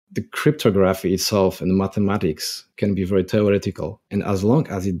the cryptography itself and mathematics can be very theoretical. And as long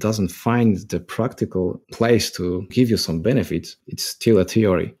as it doesn't find the practical place to give you some benefits, it's still a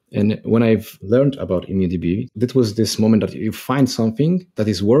theory. And when I've learned about ImmuDB, that was this moment that you find something that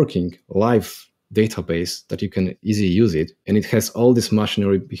is working live database that you can easily use it, and it has all this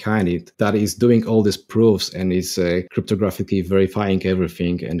machinery behind it that is doing all these proofs and is cryptographically verifying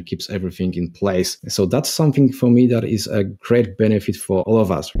everything and keeps everything in place. So that's something for me that is a great benefit for all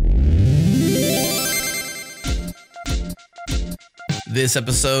of us. This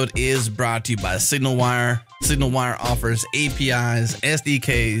episode is brought to you by SignalWire. SignalWire offers APIs,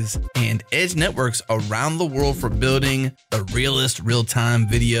 SDKs, and edge networks around the world for building the realest real-time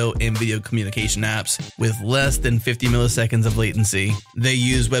video and video communication apps with less than 50 milliseconds of latency. They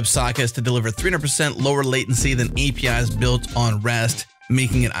use WebSockets to deliver 300% lower latency than APIs built on REST,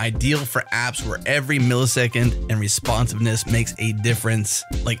 making it ideal for apps where every millisecond and responsiveness makes a difference,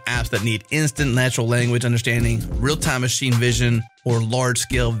 like apps that need instant natural language understanding, real-time machine vision, or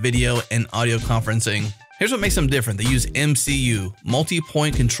large-scale video and audio conferencing. Here's what makes them different. They use MCU,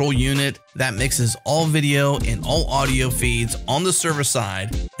 multi-point control unit, that mixes all video and all audio feeds on the server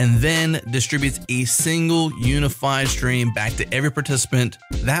side and then distributes a single unified stream back to every participant.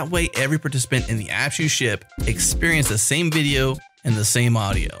 That way, every participant in the apps you ship experience the same video and the same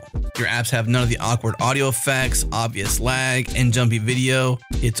audio. Your apps have none of the awkward audio effects, obvious lag, and jumpy video.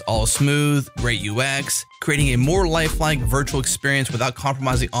 It's all smooth, great UX, creating a more lifelike virtual experience without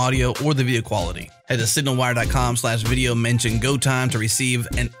compromising audio or the video quality. Head to signalwire.com/video, mention GoTime to receive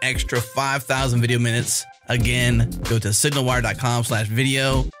an extra 5,000 video minutes. Again, go to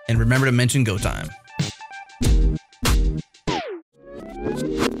signalwire.com/video and remember to mention GoTime.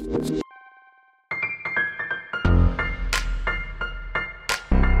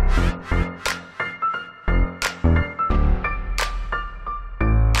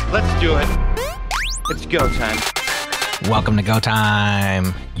 Let's do it. It's go time. Welcome to Go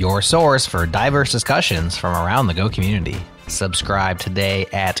Time, your source for diverse discussions from around the Go community. Subscribe today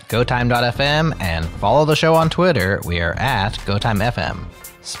at gotime.fm and follow the show on Twitter. We are at GoTimeFM.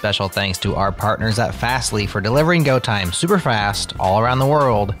 Special thanks to our partners at Fastly for delivering Go Time super fast all around the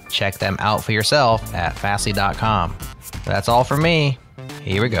world. Check them out for yourself at fastly.com. That's all from me.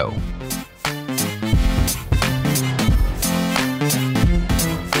 Here we go.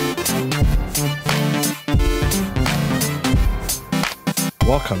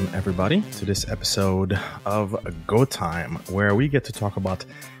 Welcome, everybody, to this episode of Go Time, where we get to talk about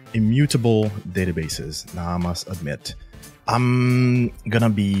immutable databases. Now, I must admit, I'm going to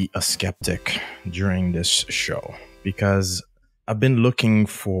be a skeptic during this show because I've been looking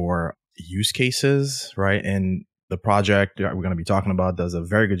for use cases, right? And the project that we're going to be talking about does a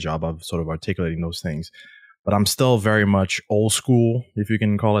very good job of sort of articulating those things. But I'm still very much old school, if you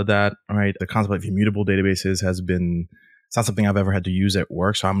can call it that, right? The concept of immutable databases it's not something I've ever had to use at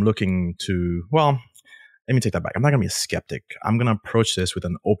work. So I'm looking to, well, let me take that back. I'm not going to be a skeptic. I'm going to approach this with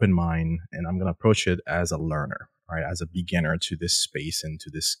an open mind, and I'm going to approach it as a learner, right? As a beginner to this space and to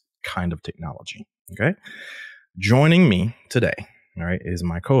this kind of technology. Okay. Joining me today, all right, is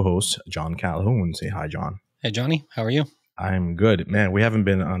my co-host, John Calhoun. Say hi, John. Hey, Johnny. How are you? I'm good. Man, we haven't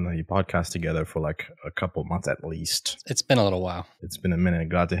been on the podcast together for like a couple months at least. It's been a little while. It's been a minute.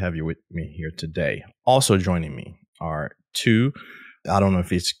 Glad to have you with me here today. Also joining me are two, I don't know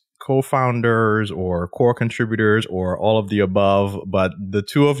if it's co-founders or core contributors or all of the above, but the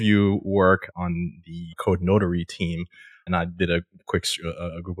two of you work on the Code Notary team. And I did a quick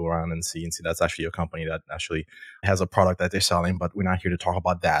Google around and see that's actually a company that actually has a product that they're selling, but we're not here to talk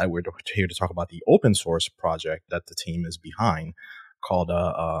about that. We're here to talk about the open source project that the team is behind called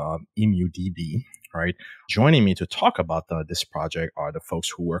immutable, right? Joining me to talk about this project are the folks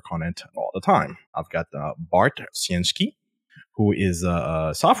who work on it all the time. I've got Bart Sienski, who is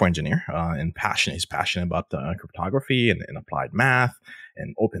a software engineer and he's passionate about cryptography and applied math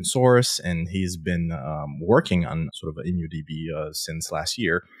and open source. And he's been working on sort of immutable since last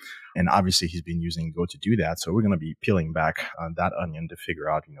year. And obviously he's been using Go to do that. So we're going to be peeling back that onion to figure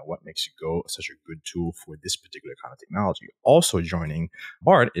out, what makes Go such a good tool for this particular kind of technology. Also joining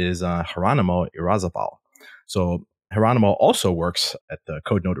Bart is Geronimo Irazabal. So Geronimo also works at the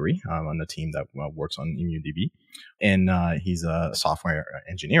Code Notary on the team that works on immutable. And he's a software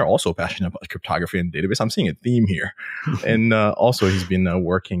engineer, also passionate about cryptography and database. I'm seeing a theme here. And also he's been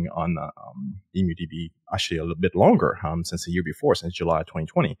working on immutable actually a little bit longer, since the year before, since July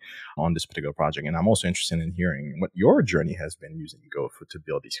 2020 on this particular project. And I'm also interested in hearing what your journey has been using Go to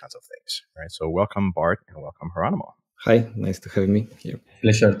build these kinds of things, right? So welcome, Bart, and welcome, Geronimo. Hi, nice to have me here.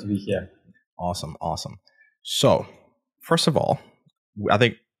 Pleasure to be here. Awesome. So, first of all, I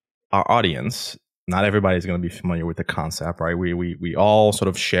think our audience, not everybody's going to be familiar with the concept, right? We all sort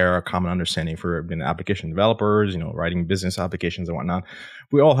of share a common understanding for being application developers, writing business applications and whatnot.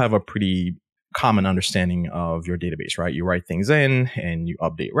 We all have a pretty common understanding of your database, right? You write things in and you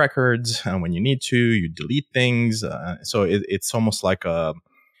update records, and when you need to, you delete things. So it's almost like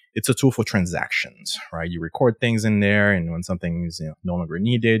it's a tool for transactions, right? You record things in there, and when something is no longer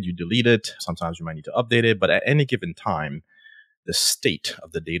needed, you delete it. Sometimes you might need to update it, but at any given time, the state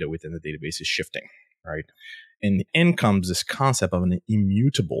of the data within the database is shifting, right? And in comes this concept of an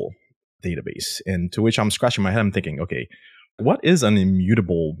immutable database, and to which I'm scratching my head. I'm thinking, okay, what is an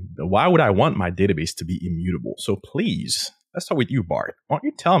immutable? Why would I want my database to be immutable? So please, let's start with you, Bart. Why don't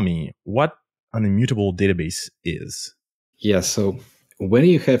you tell me what an immutable database is? Yeah, so when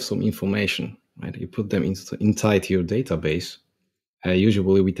you have some information, right, you put them inside your database.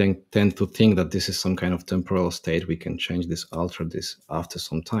 Usually we tend to think that this is some kind of temporal state. We can change this, alter this after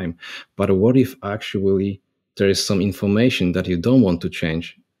some time. But what if actually there is some information that you don't want to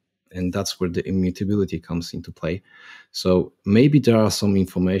change? And that's where the immutability comes into play. So maybe there are some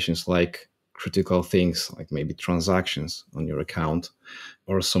informations like critical things, like maybe transactions on your account,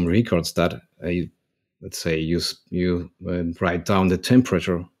 or some records that let's say you write down the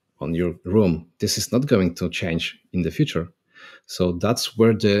temperature on your room. This is not going to change in the future. So that's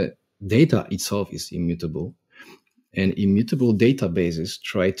where the data itself is immutable. And immutable databases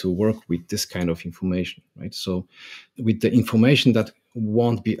try to work with this kind of information, right? So with the information that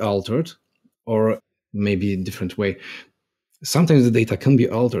won't be altered, or maybe in a different way, sometimes the data can be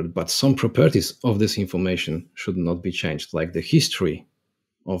altered, but some properties of this information should not be changed, like the history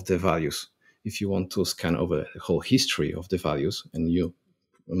of the values. If you want to scan over the whole history of the values, and you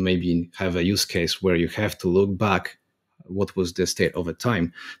maybe have a use case where you have to look back what was the state over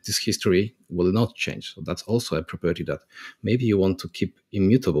time, this history will not change. So that's also a property that maybe you want to keep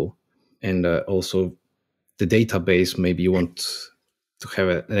immutable. And also the database, maybe you want to have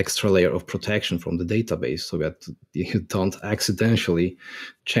an extra layer of protection from the database so that you don't accidentally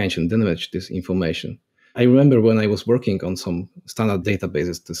change and damage this information. I remember when I was working on some standard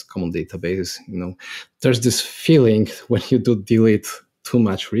databases, this common databases, there's this feeling when you do delete too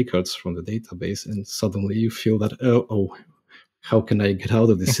much records from the database, and suddenly you feel that, oh, how can I get out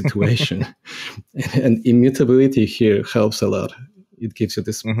of this situation? And immutability here helps a lot. It gives you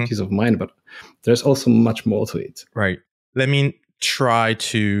this peace of mind, but there's also much more to it. Right. Let me try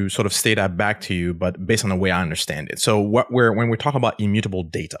to sort of state that back to you, but based on the way I understand it. So when we're talking about immutable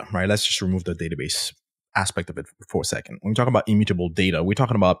data, right? Let's just remove the database aspect of it for a second. When we talk about immutable data, we're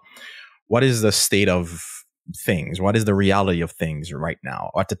talking about what is the state of things? What is the reality of things right now?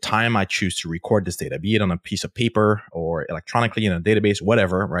 Or at the time I choose to record this data, be it on a piece of paper or electronically in a database,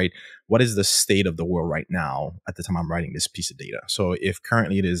 whatever, right? What is the state of the world right now at the time I'm writing this piece of data? So if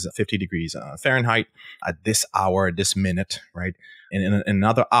currently it is 50 degrees Fahrenheit at this hour, this minute, right? And in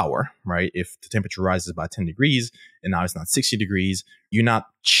another hour, right? If the temperature rises by 10 degrees and now it's not 60 degrees, you're not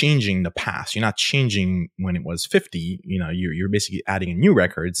changing the past. You're not changing when it was 50. You're basically adding a new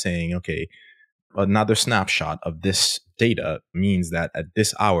record saying, okay, another snapshot of this data means that at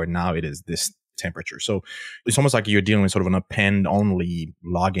this hour, now it is this temperature. So it's almost like you're dealing with sort of an append-only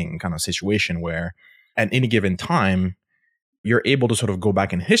logging kind of situation where at any given time, you're able to sort of go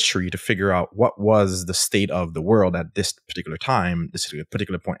back in history to figure out what was the state of the world at this particular time, this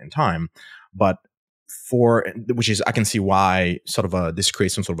particular point in time. But which is, I can see why sort of this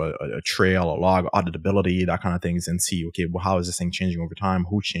creates some sort of a trail, a log, auditability, that kind of things, and see, okay, well, how is this thing changing over time?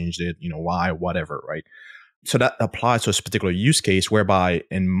 Who changed it? Why, whatever, right? So that applies to this particular use case, whereby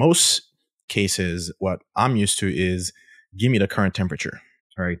in most cases, what I'm used to is give me the current temperature,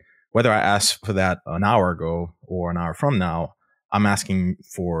 right? Whether I ask for that an hour ago or an hour from now, I'm asking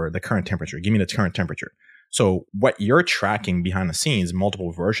for the current temperature. Give me the current temperature. So what you're tracking behind the scenes,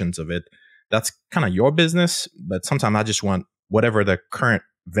 multiple versions of it, that's kind of your business. But sometimes I just want whatever the current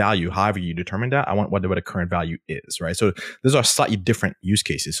value, however you determine that, I want whatever the current value is, right? So those are slightly different use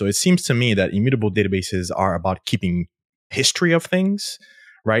cases. So it seems to me that immutable databases are about keeping history of things,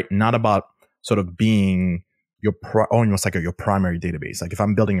 right? Not about sort of being almost like your primary database. Like if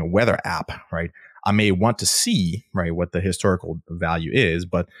I'm building a weather app, right, I may want to see, right, what the historical value is,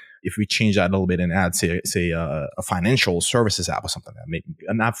 but if we change that a little bit and add, say a financial services app or something,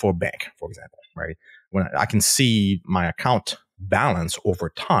 an app for a bank, for example, right, when I can see my account balance over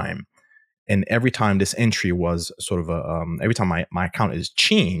time, and every time this entry was sort of every time my account is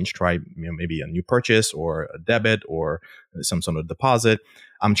changed, right, maybe a new purchase or a debit or some sort of deposit,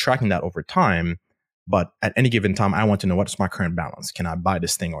 I'm tracking that over time. but at any given time, I want to know what's my current balance. Can I buy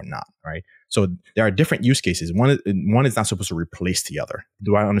this thing or not? Right. So there are different use cases. One is not supposed to replace the other.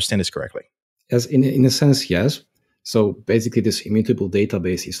 Do I understand this correctly? Yes, in a sense, yes. So basically, this immutable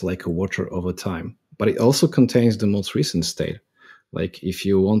database is like a water over time, but it also contains the most recent state. Like if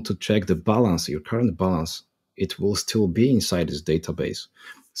you want to check the balance, your current balance, it will still be inside this database.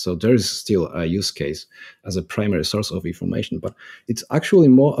 So there is still a use case as a primary source of information, but it's actually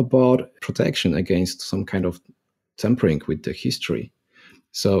more about protection against some kind of tampering with the history.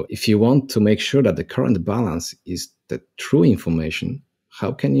 So if you want to make sure that the current balance is the true information,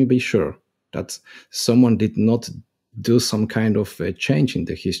 how can you be sure that someone did not do some kind of change in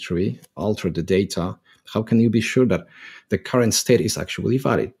the history, alter the data? How can you be sure that the current state is actually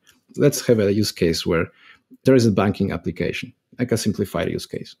valid? Let's have a use case where there is a banking application, like a simplified use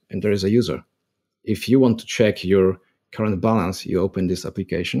case, and there is a user. If you want to check your current balance, you open this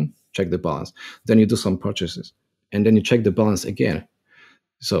application, check the balance, then you do some purchases, and then you check the balance again.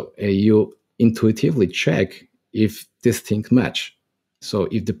 So you intuitively check if this thing match. So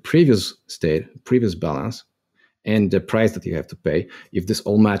if the previous state, previous balance, and the price that you have to pay, if this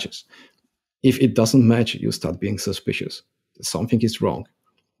all matches. If it doesn't match, you start being suspicious. Something is wrong.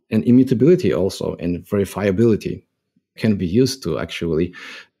 And immutability also and verifiability can be used to actually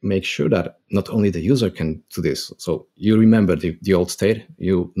make sure that not only the user can do this. So you remember the old state,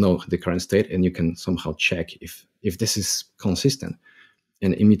 you know the current state, and you can somehow check if this is consistent.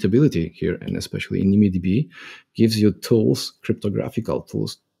 And immutability here, and especially in ImmyDB, gives you tools, cryptographical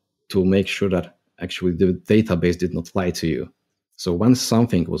tools, to make sure that actually the database did not lie to you. So once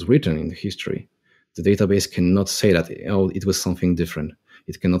something was written in the history, the database cannot say that it was something different.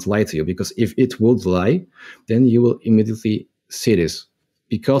 It cannot lie to you, because if it would lie, then you will immediately see this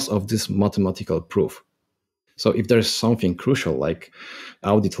because of this mathematical proof. So if there's something crucial like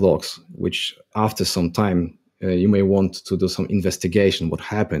audit logs, which after some time you may want to do some investigation, what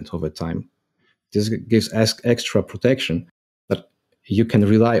happened over time, this gives extra protection that you can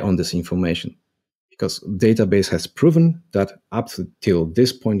rely on this information, because database has proven that up till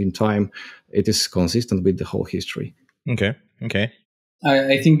this point in time, it is consistent with the whole history. Okay.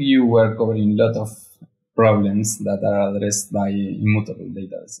 I think you were covering a lot of problems that are addressed by immutable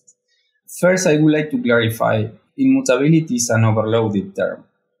databases. First, I would like to clarify, immutability is an overloaded term,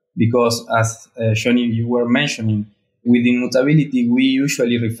 because as Johnny, you were mentioning, with immutability, we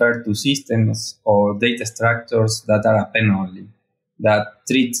usually refer to systems or data structures that are append-only, that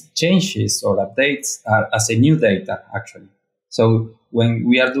treat changes or updates as a new data, actually. So when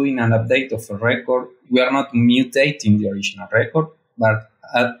we are doing an update of a record, we are not mutating the original record, but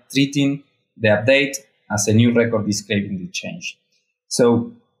treating the update as a new record describing the change.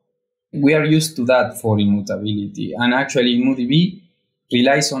 So we are used to that for immutability. And actually, ImmutDB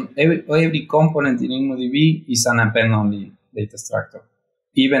relies on every component in ImmutDB is an append-only data structure.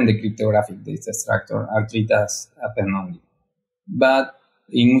 Even the cryptographic data structure are treated as append-only. But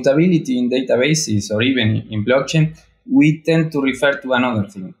immutability in databases or even in blockchain, we tend to refer to another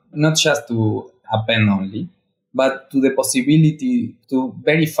thing, not just to append-only, but to the possibility to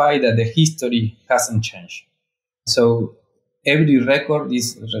verify that the history hasn't changed. So every record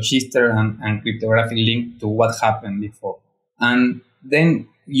is registered and cryptographically linked to what happened before. And then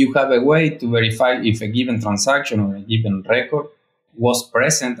you have a way to verify if a given transaction or a given record was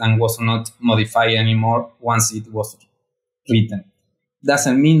present and was not modified anymore once it was written.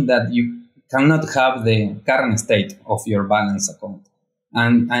 Doesn't mean that you cannot have the current state of your balance account.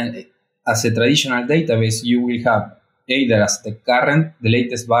 And as a traditional database, you will have either as the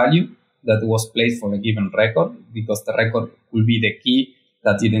latest value that was placed for a given record, because the record will be the key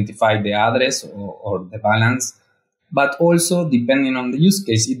that identifies the address or the balance. But also, depending on the use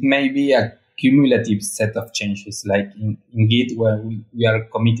case, it may be a cumulative set of changes, like in Git, where we are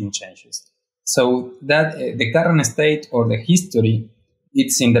committing changes. So that the current state or the history,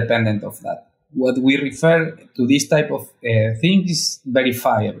 it's independent of that. What we refer to this type of thing is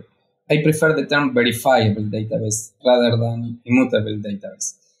verifiable. I prefer the term verifiable database rather than immutable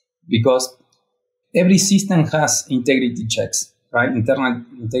database, because every system has integrity checks, right? Internal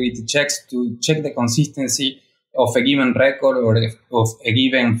integrity checks to check the consistency of a given record or of a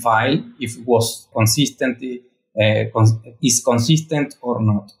given file, if it was is consistent or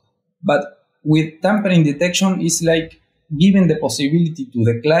not. But with tampering detection, it's like giving the possibility to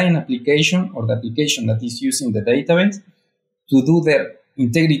the client application or the application that is using the database to do their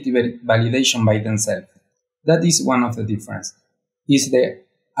integrity validation by themselves. That is one of the differences. Is the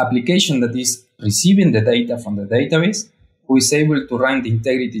application that is receiving the data from the database who is able to run the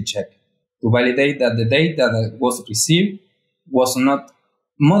integrity check to validate that the data that was received was not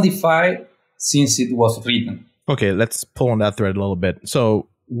modified since it was written. Okay, let's pull on that thread a little bit. So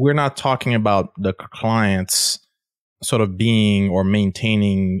we're not talking about the clients sort of being or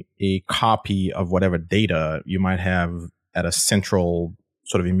maintaining a copy of whatever data you might have at a central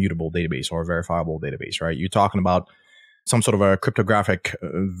sort of immutable database or verifiable database, right? You're talking about some sort of a cryptographic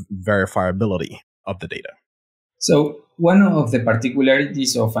verifiability of the data. So one of the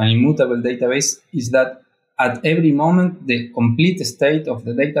particularities of an immutable database is that at every moment, the complete state of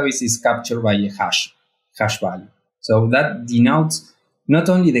the database is captured by a hash value. So that denotes not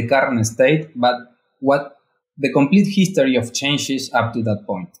only the current state, but what the complete history of changes up to that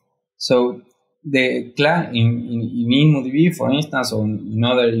point. So the client in InnoDB, for instance, or in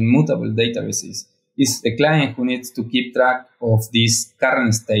other immutable databases, is the client who needs to keep track of this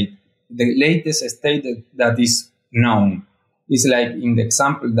current state, the latest state that is known. It's like in the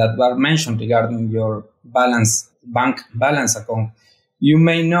example that was mentioned regarding your bank balance account. You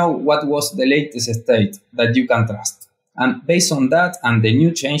may know what was the latest state that you can trust. And based on that and the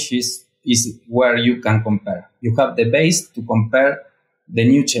new changes is where you can compare. You have the base to compare the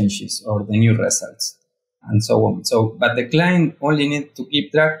new changes or the new results and so on. But the client only needs to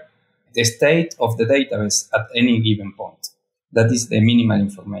keep track the state of the database at any given point. That is the minimal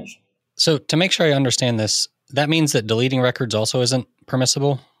information. So to make sure I understand this, that means that deleting records also isn't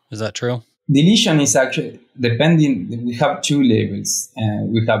permissible? Is that true? Deletion is actually depending. We have two levels.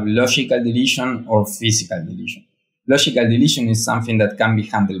 We have logical deletion or physical deletion. Logical deletion is something that can be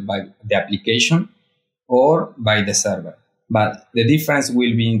handled by the application or by the server. But the difference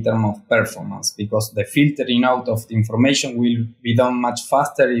will be in terms of performance because the filtering out of the information will be done much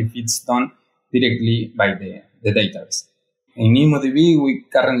faster if it's done directly by the database. In InnoDB, we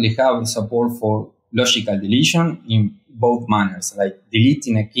currently have support for logical deletion in both manners, like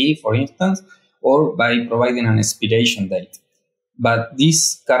deleting a key, for instance, or by providing an expiration date. But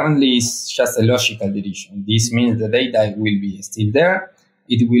this currently is just a logical deletion. This means the data will be still there,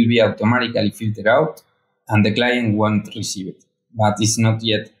 it will be automatically filtered out, and the client won't receive it. But it's not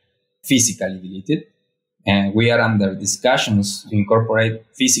yet physically deleted. And we are under discussions to incorporate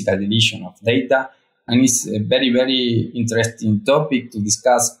physical deletion of data. And it's a very, very interesting topic to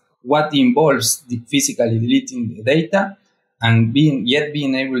discuss what involves the physically deleting the data and being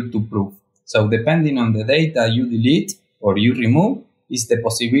able to prove. So depending on the data you delete or you remove is the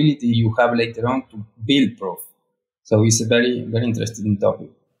possibility you have later on to build proof. So it's a very, very interesting topic.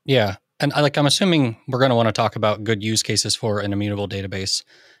 Yeah. And I'm assuming we're going to want to talk about good use cases for an immutable database.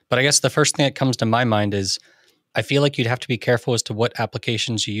 But I guess the first thing that comes to my mind is I feel like you'd have to be careful as to what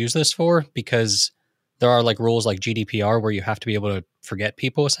applications you use this for, because there are like rules like GDPR where you have to be able to forget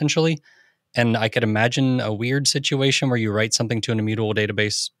people essentially. And I could imagine a weird situation where you write something to an immutable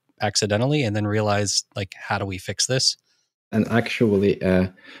database accidentally and then realize, like, how do we fix this? And actually,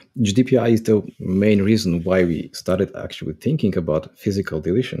 GDPR is the main reason why we started actually thinking about physical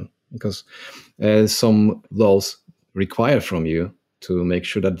deletion, because some laws require from you to make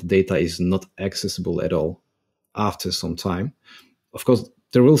sure that the data is not accessible at all after some time. Of course,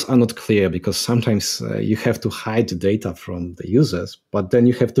 the rules are not clear because sometimes you have to hide the data from the users, but then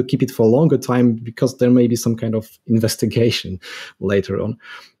you have to keep it for a longer time because there may be some kind of investigation later on.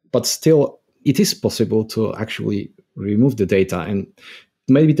 But still, it is possible to actually remove the data. And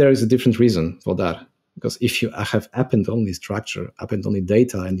maybe there is a different reason for that. Because if you have append-only structure, append-only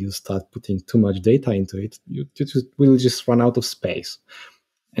data, and you start putting too much data into it, you will just run out of space.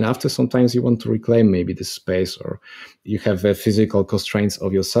 And after sometimes you want to reclaim maybe this space, or you have physical constraints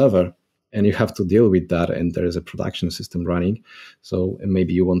of your server and you have to deal with that, and there is a production system running. So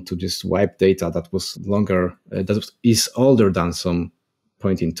maybe you want to just wipe data that was longer, that is older than some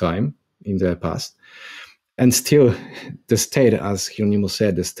point in time in the past. And still, the state, as Hieronymo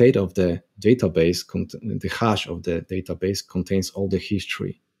said, the state of the database, the hash of the database contains all the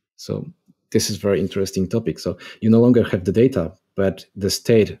history. So this is a very interesting topic. So you no longer have the data, but the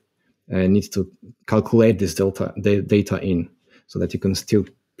state needs to calculate this data in so that you can still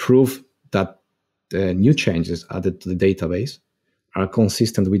prove that the new changes added to the database are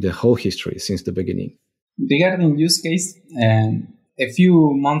consistent with the whole history since the beginning. Regarding use case, a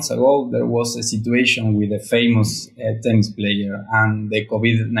few months ago, there was a situation with a famous tennis player and the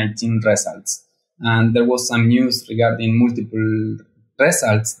COVID-19 results. And there was some news regarding multiple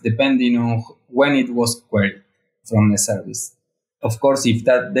results depending on when it was queried from the service. Of course, if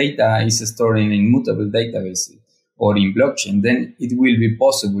that data is stored in an immutable database or in blockchain, then it will be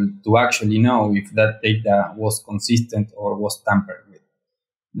possible to actually know if that data was consistent or was tampered with.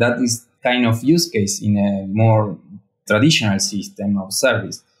 That is kind of use case in a more traditional system of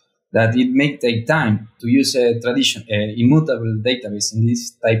service. that it may take time to use a immutable database in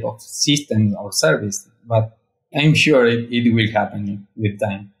this type of system or service, but I'm sure it will happen with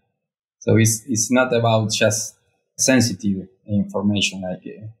time. So it's not about just sensitive information like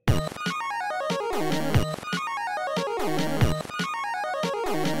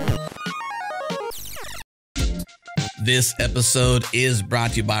This episode is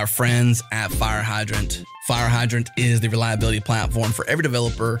brought to you by our friends at Fire Hydrant. Fire Hydrant is the reliability platform for every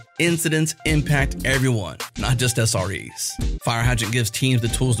developer. Incidents impact everyone, not just SREs. Fire Hydrant gives teams the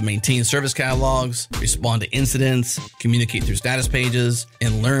tools to maintain service catalogs, respond to incidents, communicate through status pages,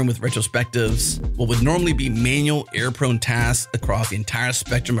 and learn with retrospectives. What would normally be manual, error-prone tasks across the entire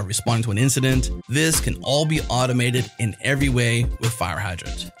spectrum of responding to an incident, this can all be automated in every way with Fire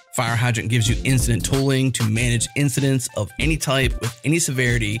Hydrant. Fire Hydrant gives you incident tooling to manage incidents of any type with any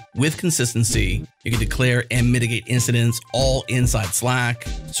severity with consistency. You can declare and mitigate incidents all inside Slack.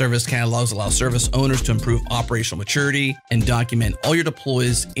 Service catalogs allow service owners to improve operational maturity and document all your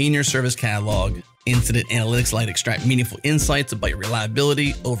deploys in your service catalog. Incident analytics allow you to extract meaningful insights about your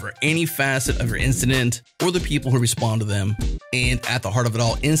reliability over any facet of your incident or the people who respond to them. And at the heart of it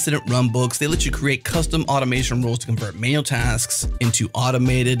all, incident runbooks, they let you create custom automation rules to convert manual tasks into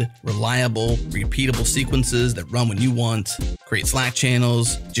automated, reliable, repeatable sequences that run when you want. Create Slack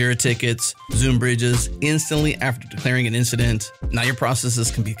channels, Jira tickets, Zoom bridges instantly after declaring an incident. Now your processes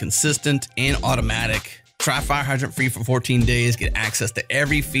can be consistent and automatic. Try Fire Hydrant free for 14 days. Get access to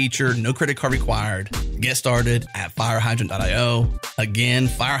every feature, no credit card required. Get started at firehydrant.io. Again,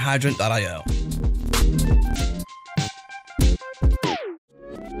 firehydrant.io.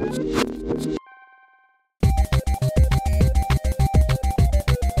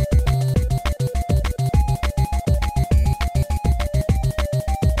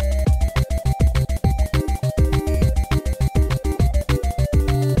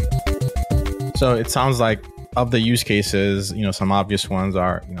 So it sounds like of the use cases, some obvious ones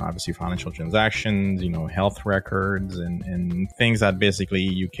are, obviously financial transactions, health records and things that basically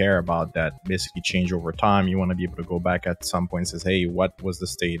you care about that basically change over time. You want to be able to go back at some point and says, hey, what was the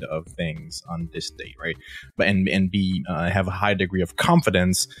state of things on this date, right? But and be have a high degree of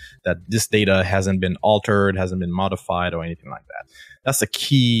confidence that this data hasn't been altered, hasn't been modified or anything like that. That's the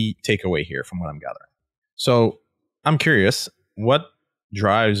key takeaway here from what I'm gathering. So I'm curious, what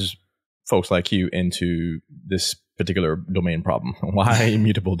drives folks like you into this particular domain problem? Why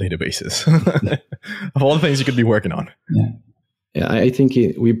immutable databases? Of all the things you could be working on. Yeah, I think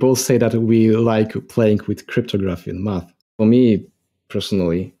we both say that we like playing with cryptography and math. For me,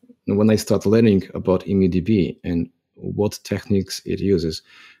 personally, when I start learning about ImmuDB and what techniques it uses,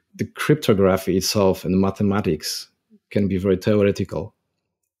 the cryptography itself and mathematics can be very theoretical.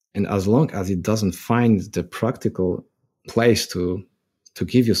 And as long as it doesn't find the practical place to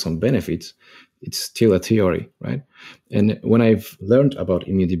give you some benefits, it's still a theory, right? And when I've learned about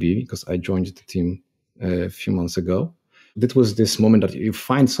ImmuDB, because I joined the team a few months ago, that was this moment that you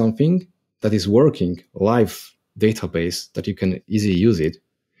find something that is working, live database, that you can easily use it.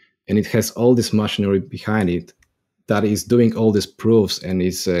 And it has all this machinery behind it that is doing all these proofs and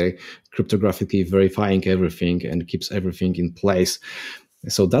is cryptographically verifying everything and keeps everything in place.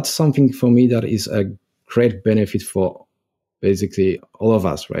 So that's something for me that is a great benefit for basically all of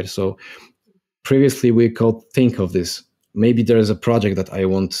us, right? So previously we could think of this. Maybe there is a project that I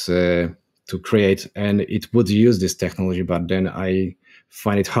want to create and it would use this technology, but then I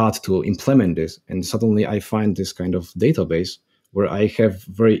find it hard to implement this. And suddenly I find this kind of database where I have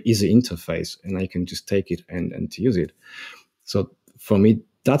very easy interface and I can just take it and use it. So for me,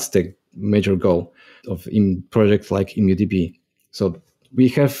 that's the major goal of projects like ImmuDB. So we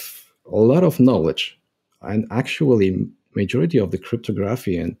have a lot of knowledge, and actually majority of the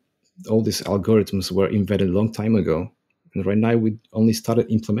cryptography and all these algorithms were invented a long time ago. And right now we only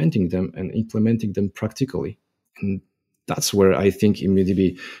started implementing them practically. And that's where I think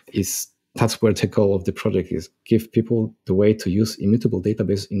ImmuDB that's where the goal of the project is. Give people the way to use immutable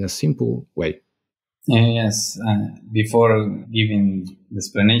database in a simple way. Yes. Before giving the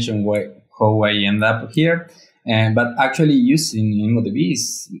explanation how I end up here, but actually using ImmuDB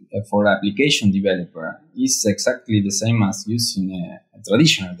for application developer is exactly the same as using a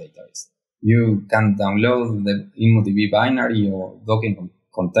traditional database. You can download the ImmuDB binary or Docker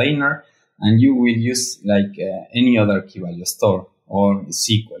container, and you will use like any other key value store or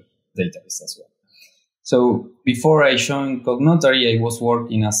SQL database as well. So before I joined Cognotary, I was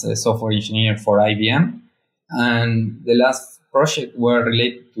working as a software engineer for IBM, and the last project were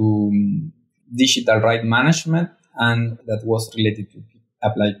related to digital right management, and that was related to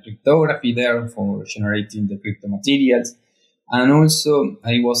applied cryptography there for generating the crypto materials. And also,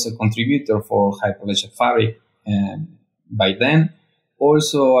 I was a contributor for Hyperledger Fabric by then.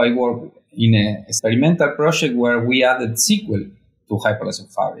 Also, I worked in an experimental project where we added SQL to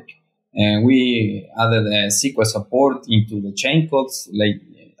Hyperledger Fabric. And we added SQL support into the chain codes, like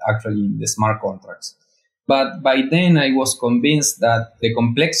actually in the smart contracts. But by then, I was convinced that the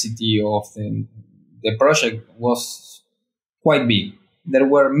complexity of the project was quite big. There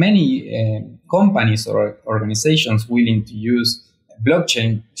were many companies or organizations willing to use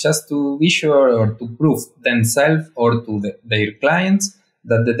blockchain just to be sure or to prove themselves or to their clients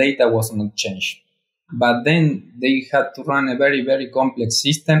that the data was not changed. But then they had to run a very, very complex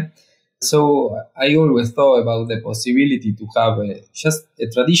system. So I always thought about the possibility to have just a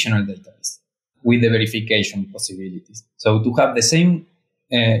traditional database with the verification possibilities. So to have the same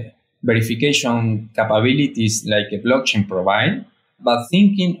verification capabilities like a blockchain provide, but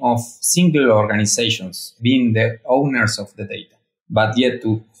thinking of single organizations being the owners of the data, but yet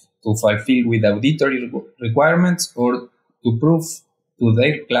to fulfill with auditory requirements or to prove to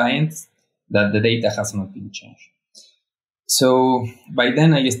their clients that the data has not been changed. So by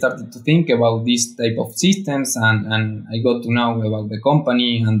then I started to think about this type of systems, and I got to know about the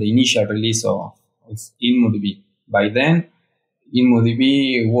company and the initial release of immutable. By then,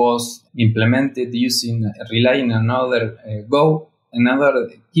 immutable was implemented relying on another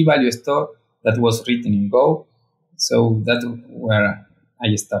key value store that was written in Go. So that's where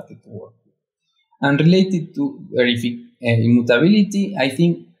I started to work. And related to immutability, I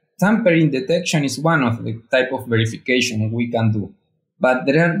think tampering detection is one of the type of verification we can do. But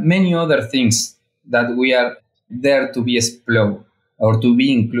there are many other things that we are there to be explored or to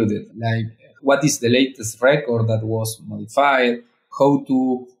be included, like what is the latest record that was modified, how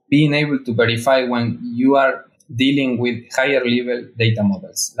to being able to verify when you are dealing with higher level data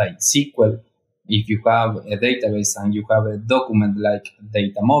models like SQL. If you have a database and you have a document like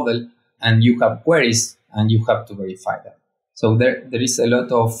data model and you have queries and you have to verify that. So there is a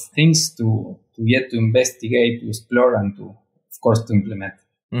lot of things to yet to investigate, to explore, and to, of course, to implement.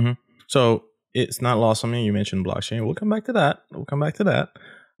 Mm-hmm. So it's not lost on me. You mentioned blockchain. We'll come back to that.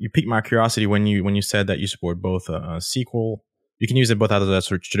 You piqued my curiosity when you said that you support both SQL. You can use it both as a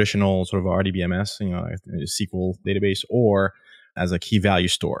sort of traditional sort of RDBMS, SQL database, or as a key value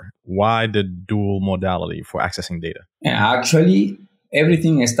store. Why the dual modality for accessing data? Actually,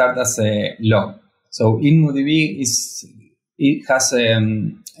 everything starts as a log. So immutable has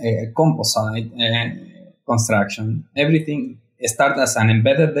a composite construction. Everything starts as an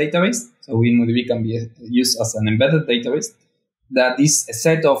embedded database. So immutable can be used as an embedded database that is a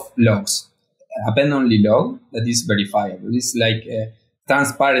set of logs. Append-only log that is verifiable. It's like a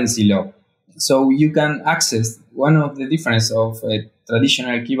transparency log. So you can access, one of the difference of a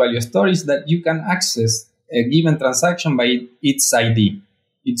traditional key value store is that you can access a given transaction by its ID,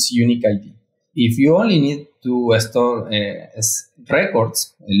 its unique ID. If you only need to store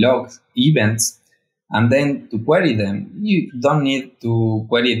records, logs, events, and then to query them, you don't need to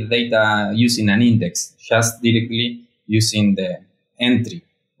query the data using an index, just directly using the entry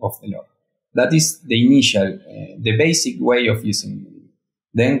of the log. That is the initial, the basic way of using it.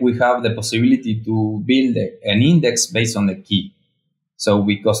 Then we have the possibility to build an index based on the key. So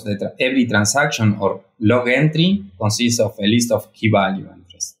because every transaction or log entry consists of a list of key value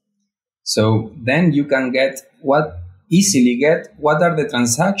entries. So then you can easily get what are the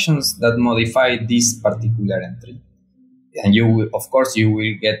transactions that modify this particular entry. And you will, of course, you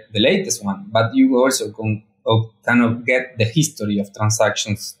will get the latest one, but you also cannot get the history of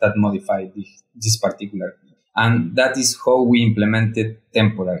transactions that modify this particular key. And that is how we implemented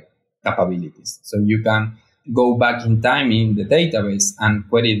temporal capabilities. So you can go back in time in the database and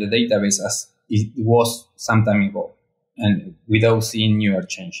query the database as it was some time ago and without seeing newer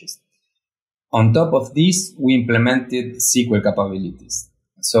changes. On top of this, we implemented SQL capabilities.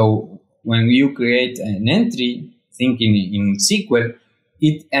 So when you create an entry thinking in SQL,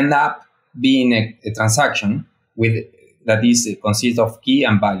 it ends up being a transaction that consists of key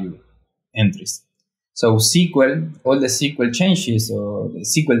and value entries. So SQL, all the SQL changes or the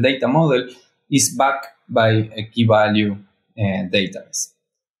SQL data model is backed by a key value database.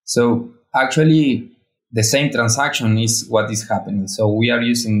 So actually, the same transaction is what is happening. So we are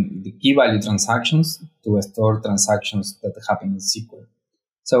using the key value transactions to store transactions that happen in SQL.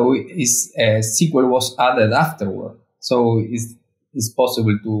 So SQL was added afterward. So it's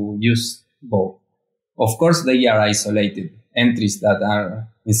possible to use both. Of course, they are isolated. Entries that are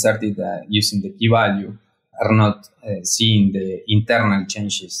inserted using the key value are not seeing the internal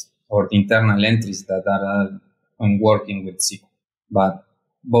changes or the internal entries that are when working with SQL. But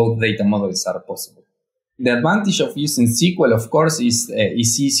both data models are possible. The advantage of using SQL, of course, is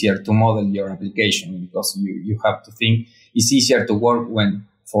easier to model your application because you have to think it's easier to work when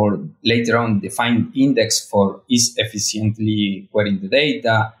for later on define index for is efficiently querying the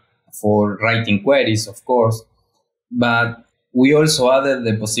data, for writing queries, of course. But we also added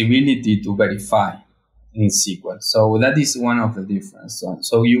the possibility to verify in SQL. So that is one of the differences.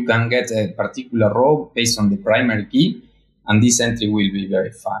 So you can get a particular row based on the primary key, and this entry will be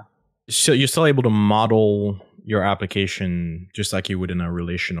verified. So you're still able to model your application just like you would in a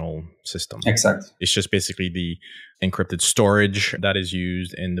relational system. Exactly. It's just basically the encrypted storage that is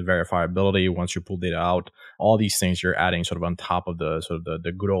used in the verifiability once you pull data out. All these things you're adding sort of on top of the sort of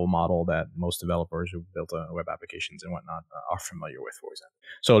the good old model that most developers who built web applications and whatnot are familiar with, for example.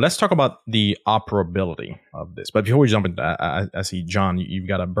 So let's talk about the operability of this. But before we jump into that, I see, John, you've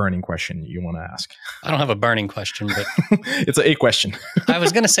got a burning question you want to ask. I don't have a burning question, but it's a question. I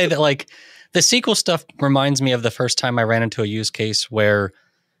was going to say that like the SQL stuff reminds me of the first time I ran into a use case where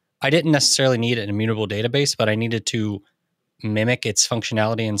I didn't necessarily need an immutable database, but I needed to mimic its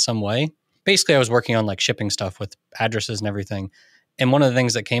functionality in some way. Basically, I was working on like shipping stuff with addresses and everything. And one of the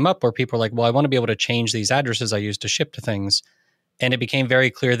things that came up where people were like, well, I want to be able to change these addresses I use to ship to things. And it became very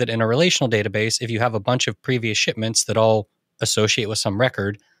clear that in a relational database, if you have a bunch of previous shipments that all associate with some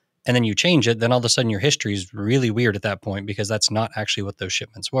record, and then you change it, then all of a sudden your history is really weird at that point because that's not actually what those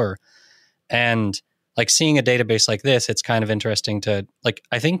shipments were. And like seeing a database like this, it's kind of interesting to like,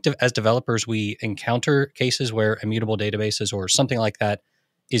 I think as developers, we encounter cases where immutable databases or something like that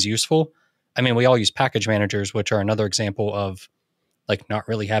is useful. I mean, we all use package managers, which are another example of like not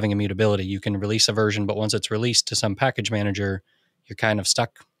really having immutability. You can release a version, but once it's released to some package manager, you're kind of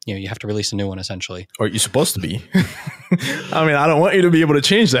stuck. You know, you have to release a new one essentially. Or you're supposed to be. I mean, I don't want you to be able to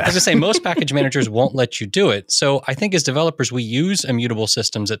change that. As I say, most package managers won't let you do it. So I think as developers, we use immutable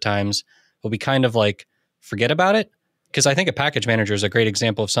systems at times, but we kind of like forget about it. Because I think a package manager is a great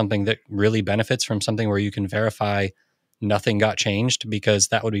example of something that really benefits from something where you can verify nothing got changed, because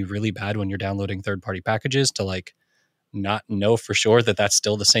that would be really bad when you're downloading third-party packages to like not know for sure that that's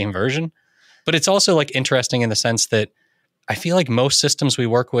still the same version. But it's also like interesting in the sense that I feel like most systems we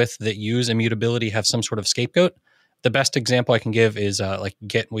work with that use immutability have some sort of scapegoat. The best example I can give is like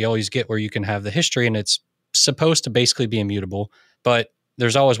Git. We always Git where you can have the history and it's supposed to basically be immutable, but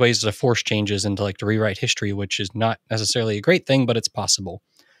there's always ways to force changes and to like to rewrite history, which is not necessarily a great thing, but it's possible.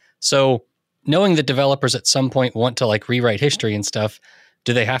 So knowing that developers at some point want to like rewrite history and stuff,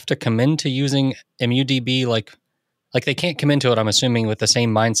 do they have to come into using ImmuDB? Like they can't come into it, I'm assuming, with the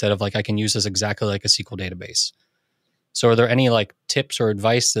same mindset of like, I can use this exactly like a SQL database. So are there any like tips or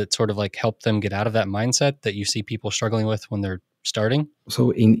advice that sort of like help them get out of that mindset that you see people struggling with when they're starting?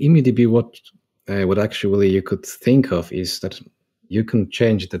 So in ImmuDB, what actually you could think of is that you can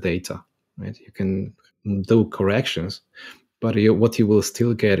change the data, right? You can do corrections, but what you will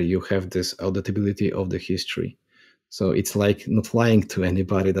still get, you have this auditability of the history. So it's like not lying to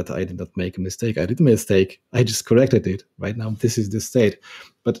anybody that I did not make a mistake. I did a mistake. I just corrected it. Right now, this is the state.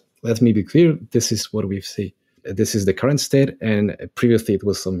 But let me be clear. This is what we see. This is the current state, and previously it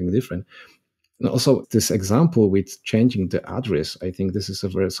was something different. And also, this example with changing the address, I think this is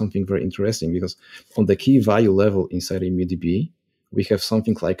something very interesting, because on the key value level inside ImmuDB, we have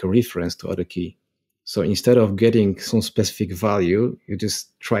something like a reference to other key. So instead of getting some specific value, you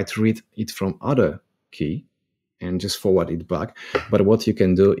just try to read it from other key and just forward it back. But what you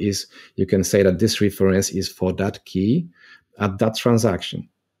can do is you can say that this reference is for that key at that transaction.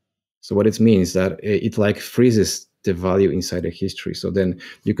 So what it means that it like freezes the value inside the history. So then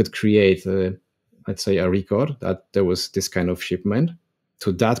you could create, let's say, a record that there was this kind of shipment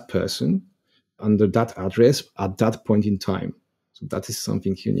to that person under that address at that point in time. So that is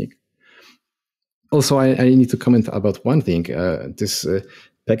something unique. Also, I need to comment about one thing. This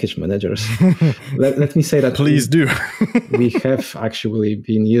package managers. let me say that. Please do. We have actually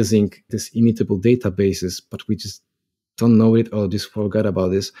been using this immutable databases, but we just don't know it or just forgot about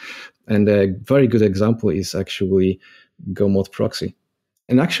this. And a very good example is actually GoMod proxy.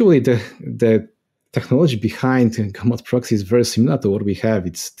 And actually, the technology behind GoMod proxy is very similar to what we have.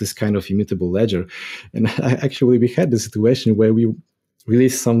 It's this kind of immutable ledger. And we had the situation where we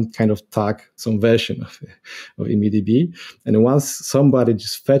released some kind of tag, some version of ImmuDB. And once somebody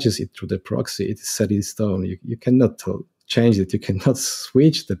just fetches it through the proxy, it is set in stone. You cannot change it. You cannot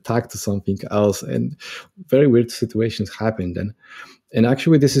switch the tag to something else. And very weird situations happen then. And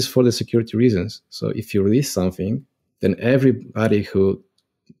actually, this is for the security reasons. So if you release something, then everybody who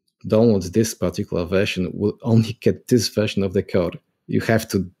downloads this particular version will only get this version of the code. You have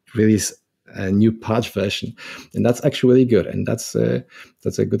to release a new patch version, and that's actually good. And that's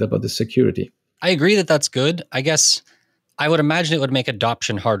good about the security. I agree that that's good. I guess I would imagine it would make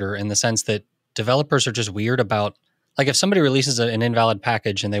adoption harder in the sense that developers are just weird about, like if somebody releases an invalid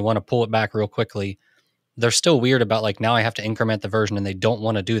package and they want to pull it back real quickly, they're still weird about like, now I have to increment the version, and they don't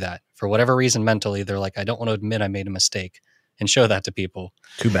want to do that. For whatever reason, mentally, they're like, I don't want to admit I made a mistake and show that to people.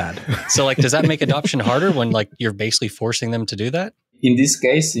 Too bad. So like, does that make adoption harder when like you're basically forcing them to do that? In this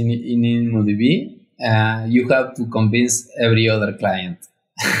case, in InnoDB, you have to convince every other client.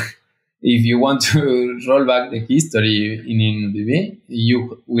 If you want to roll back the history in InnoDB,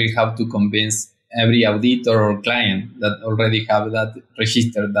 you will have to convince every auditor or client that already have that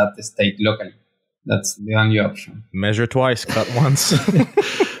registered that state locally. That's the only option. Measure twice, cut once.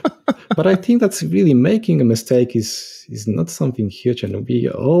 But I think that's really making a mistake is not something huge, and we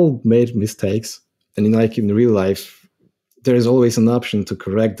all made mistakes. And in real life, there is always an option to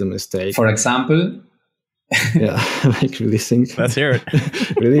correct the mistake. For example, like releasing. Let's hear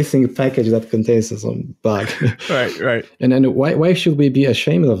it. Releasing a package that contains some bug. Right. And then why should we be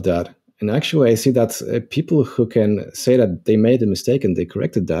ashamed of that? And actually, I see that people who can say that they made a mistake and they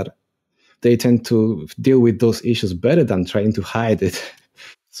corrected that, they tend to deal with those issues better than trying to hide it.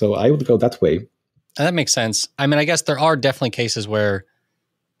 So I would go that way. That makes sense. I mean, I guess there are definitely cases where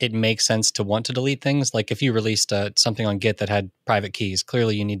it makes sense to want to delete things. Like if you released something on Git that had private keys,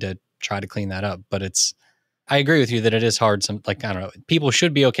 clearly you need to try to clean that up. But I agree with you that it is hard. I don't know, people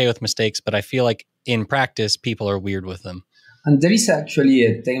should be okay with mistakes, but I feel like in practice, people are weird with them. And there is actually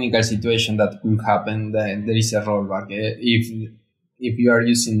a technical situation that could happen. There is a rollback. If you are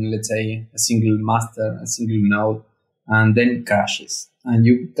using, let's say, a single master, a single node, and then it crashes, and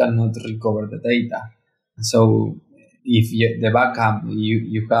you cannot recover the data. So if the backup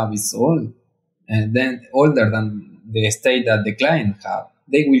you have is old, and then older than the state that the client have,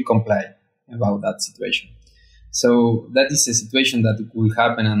 they will comply about that situation. So that is a situation that will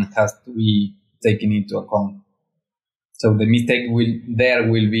happen and has to be taken into account. So the mistake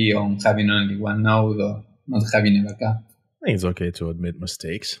will be on having only one node or not having a backup. I think it's okay to admit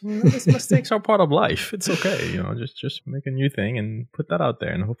mistakes. Mistakes are part of life. It's okay, just make a new thing and put that out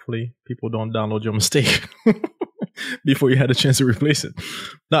there, and hopefully people don't download your mistake before you had a chance to replace it.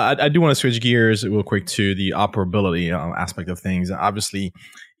 Now, I do want to switch gears real quick to the operability aspect of things. Obviously,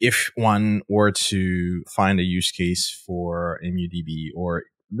 if one were to find a use case for ImmuDB or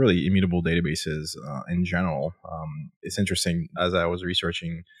really immutable databases in general, it's interesting. As I was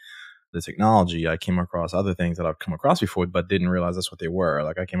researching the technology, I came across other things that I've come across before, but didn't realize that's what they were.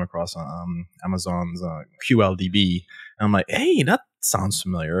 Like I came across Amazon's QLDB, and I'm like, hey, that sounds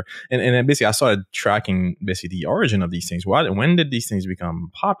familiar. And then basically I started tracking basically the origin of these things. When did these things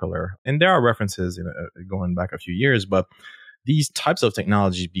become popular? And there are references going back a few years, but these types of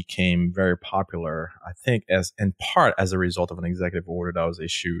technologies became very popular, I think, in part as a result of an executive order that was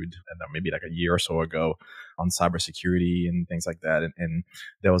issued maybe like a year or so ago on cybersecurity and things like that. And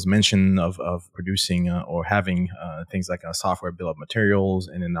there was mention of producing or having things like a software bill of materials.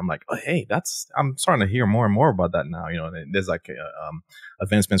 And then I'm like, oh, hey, I'm starting to hear more and more about that now. There's like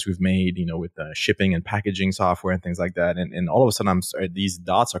advancements we've made, with shipping and packaging software and things like that. And all of a sudden, these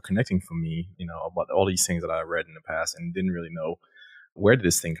dots are connecting for me, about all these things that I read in the past and didn't really know where did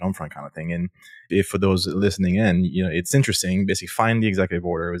this thing come from, kind of thing. And if for those listening in, it's interesting. Basically, find the executive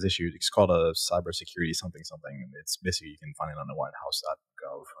order. It was issued. It's called a cybersecurity something. It's basically, you can find it on the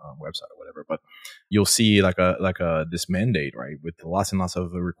whitehouse.gov website or whatever. But you'll see like this mandate, right, with lots and lots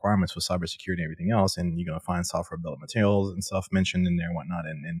of requirements for cybersecurity and everything else. And you're gonna find software bill of materials and stuff mentioned in there and whatnot.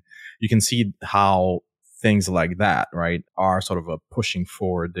 And you can see how things like that, right, are sort of pushing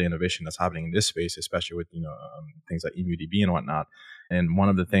forward the innovation that's happening in this space, especially with things like ImmuDB and whatnot. And one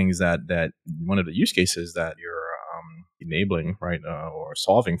of the things one of the use cases that you're enabling, right, or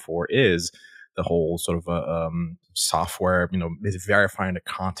solving for is the whole sort of software, basically verifying the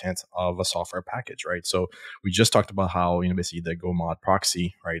content of a software package, right? So we just talked about how, basically the GoMod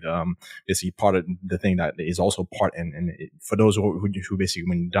proxy, right? Basically part of the thing that is also part, and for those who basically,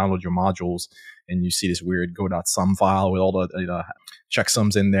 when you download your modules and you see this weird go.sum file with all the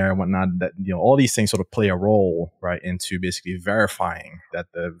checksums in there and whatnot, that, all these things sort of play a role, right, into basically verifying that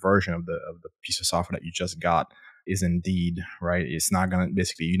the version of the piece of software that you just got is indeed right. It's not going to,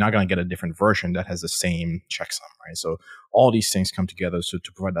 basically, you're not going to get a different version that has the same checksum, right? So all these things come together to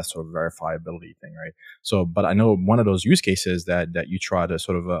provide that sort of verifiability thing, right? So, but I know one of those use cases that you try to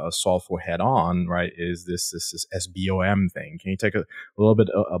sort of solve for head on, right, is this SBOM thing. Can you take a little bit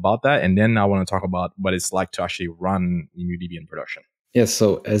about that? And then I want to talk about what it's like to actually run ImmuDB in production. Yes,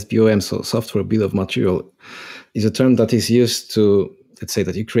 so SBOM, so software bill of material, is a term that is used to, let's say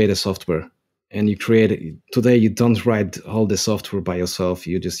that you create a software. And today you don't write all the software by yourself,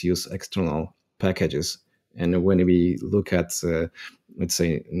 you just use external packages. And when we look at, let's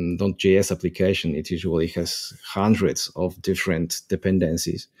say, .js application, it usually has hundreds of different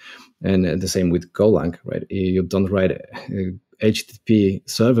dependencies. And the same with Golang, right? You don't write a HTTP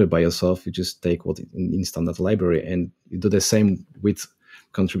server by yourself. You just take what in standard library, and you do the same with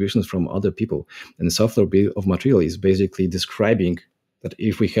contributions from other people. And the software bill of material is basically describing that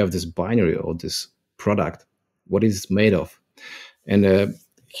if we have this binary or this product, what is it made of? And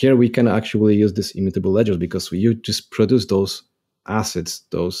here we can actually use this immutable ledgers, because you just produce those assets,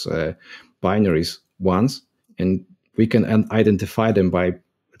 those binaries once, and we can identify them by,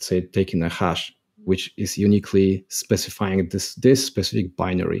 let's say, taking a hash, which is uniquely specifying this specific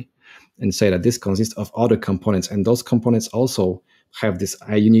binary, and say that this consists of other components, and those components also have this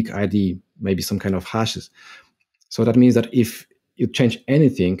unique ID, maybe some kind of hashes. So that means that if you change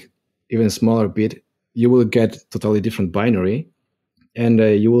anything, even a smaller bit, you will get totally different binary, and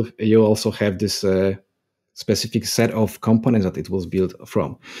you also have this specific set of components that it was built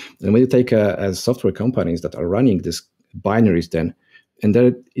from. And when you take software companies that are running these binaries, then and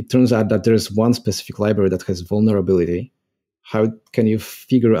there it turns out that there's one specific library that has vulnerability, how can you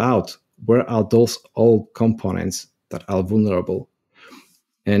figure out where are those all components that are vulnerable?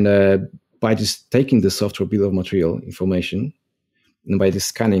 And by just taking the software bill of material information, and by just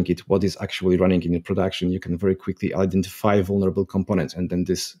scanning it, what is actually running in your production, you can very quickly identify vulnerable components and then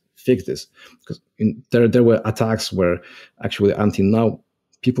fix this. Because there were attacks where actually until now,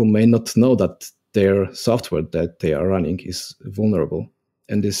 people may not know that their software that they are running is vulnerable.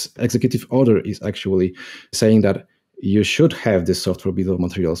 And this executive order is actually saying that you should have this software bill of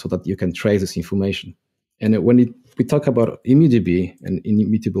material so that you can trace this information. And when we talk about ImmuDB and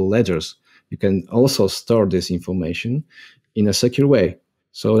immutable ledgers, you can also store this information in a secure way,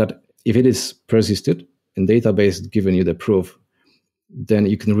 so that if it is persisted and database given you the proof, then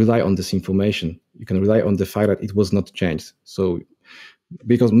you can rely on this information. You can rely on the fact that it was not changed. So,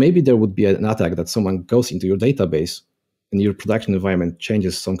 because maybe there would be an attack that someone goes into your database and your production environment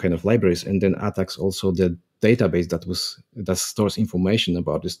changes some kind of libraries and then attacks also the database that stores information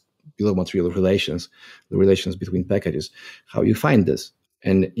about this bill of material relations, the relations between packages, how you find this.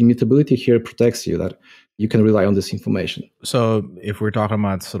 And immutability here protects you, that you can rely on this information. So if we're talking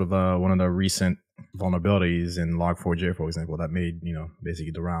about sort of one of the recent vulnerabilities in Log4j, for example, that made, basically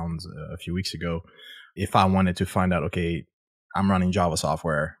the rounds a few weeks ago, if I wanted to find out, okay, I'm running Java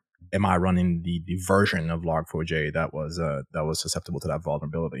software, am I running the version of Log4j that was susceptible to that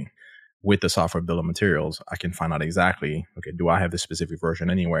vulnerability? With the software bill of materials, I can find out exactly, okay, do I have this specific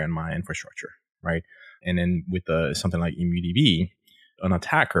version anywhere in my infrastructure, right? And then with something like ImmuDB, an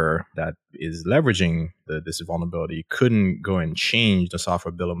attacker that is leveraging this vulnerability couldn't go and change the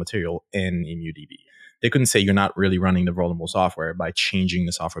software bill of material in ImmuDB. They couldn't say you're not really running the vulnerable software by changing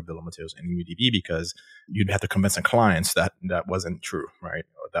the software bill of materials in ImmuDB, because you'd have to convince the clients that wasn't true, right?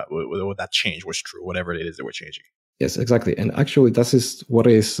 Or that change was true, whatever it is that we're changing. Yes, exactly. And actually, that is what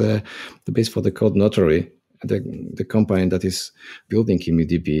is the base for the Code Notary, the company that is building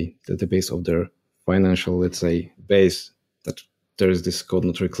ImmuDB, the base of their financial, let's say, base, that there is this Code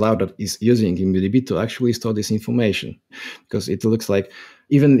Notary cloud that is using ImmuDB to actually store this information. Because it looks like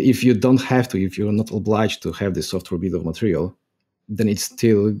even if you don't have to, if you're not obliged to have this software bill of material, then it's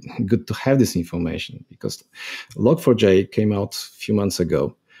still good to have this information. Because Log4j came out a few months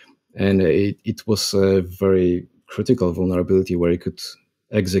ago, and it was a very critical vulnerability where you could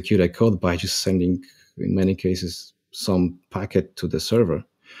execute a code by just sending, in many cases, some packet to the server.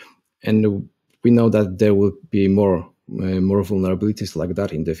 And we know that there will be more vulnerabilities like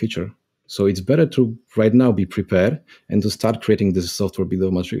that in the future. So it's better to right now be prepared and to start creating this software bill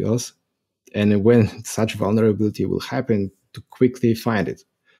of materials. And when such vulnerability will happen, to quickly find it.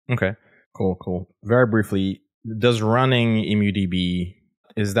 Okay, cool. Very briefly, does running ImmuDB,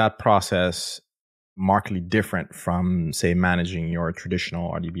 is that process markedly different from, say, managing your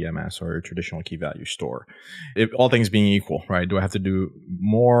traditional RDBMS or your traditional key value store? If all things being equal, right? Do I have to do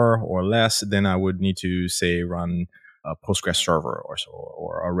more or less than I would need to, say, run a Postgres server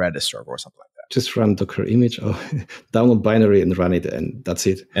or a Redis server or something like that? Just run Docker image or download binary and run it, and that's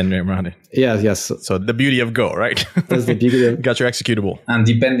it. And then run it. Yes. So the beauty of Go, right? That's the beauty of got your executable. And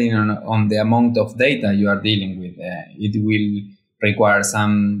depending on the amount of data you are dealing with, it will require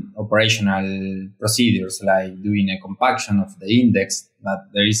some operational procedures like doing a compaction of the index, but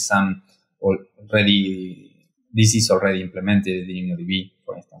there is some already, this is already implemented in ImmuDB,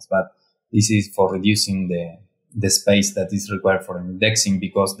 for instance, but this is for reducing the space that is required for indexing,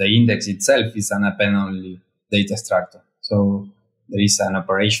 because the index itself is an append-only data structure. So there is an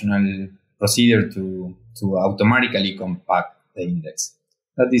operational procedure to automatically compact the index.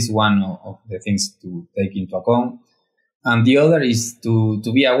 That is one of the things to take into account. And the other is to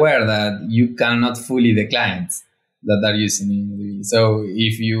be aware that you cannot fully the clients that are using Immutable. So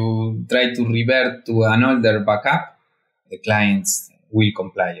if you try to revert to an older backup, the clients will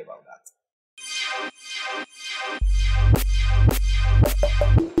comply about that.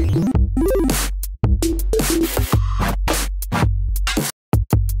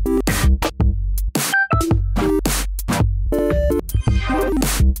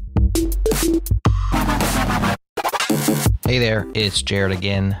 Hey there, it's Jared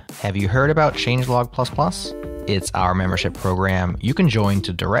again. Have you heard about Changelog++? It's our membership program you can join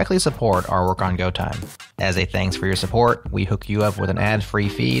to directly support our work on GoTime. As a thanks for your support, we hook you up with an ad-free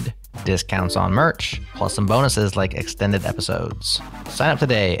feed, discounts on merch, plus some bonuses like extended episodes. Sign up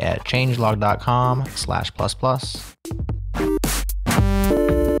today at changelog.com/++.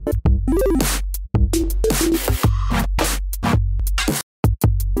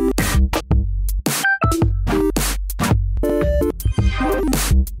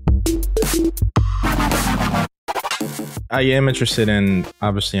 I am interested in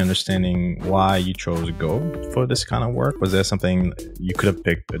obviously understanding why you chose Go for this kind of work. Was there something you could have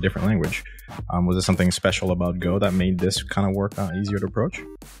picked a different language? Was there something special about Go that made this kind of work easier to approach?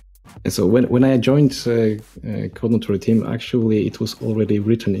 And so when I joined Code Notory team, actually it was already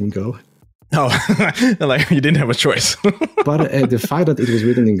written in Go. Oh, like you didn't have a choice. But the fact that it was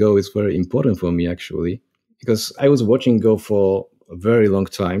written in Go is very important for me, actually, because I was watching Go for a very long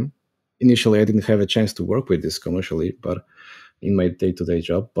time. Initially, I didn't have a chance to work with this commercially, but in my day-to-day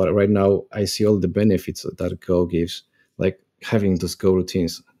job. But right now, I see all the benefits that Go gives, like having those Go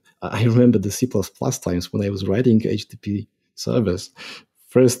routines. I remember the C++ times when I was writing HTTP servers.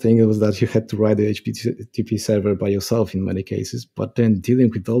 First thing was that you had to write the HTTP server by yourself in many cases, but then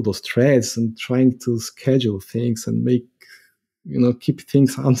dealing with all those threads and trying to schedule things and keep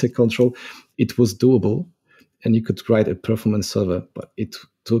things under control, it was doable. And you could write a performance server, but it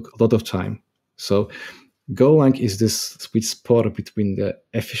took a lot of time. So Golang is this sweet spot between the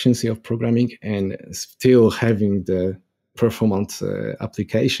efficiency of programming and still having the performant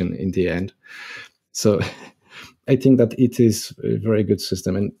application in the end. So I think that it is a very good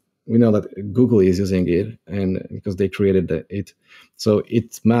system. And we know that Google is using it, and because they created it. So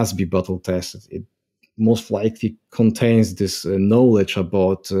it must be bottle tested. It most likely contains this knowledge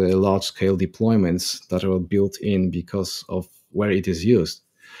about large-scale deployments that are built in because of where it is used.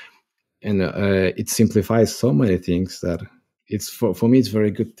 And it simplifies so many things that it's for me, it's a very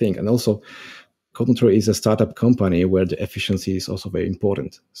good thing. And also, Code Notory is a startup company where the efficiency is also very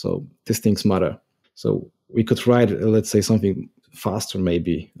important. So these things matter. So we could write, let's say, something faster,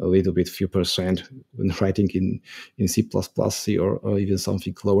 maybe a little bit, few percent when writing in C++, C, or even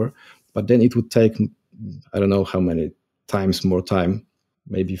something lower. But then it would take, I don't know how many times more time,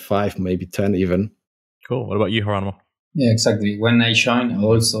 maybe 5, maybe 10 even. Cool. What about you, Geronimo? Yeah, exactly. When I joined,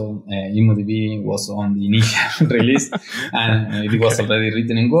 also immutable was on the initial release, and it was already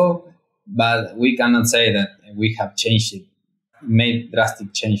written in Go. But we cannot say that we have changed it, made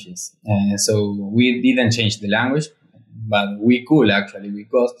drastic changes. So we didn't change the language, but we could actually,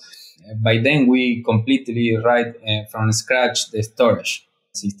 because by then we completely write from scratch the storage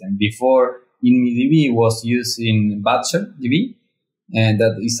system. Before, immutable was using BadgerDB, and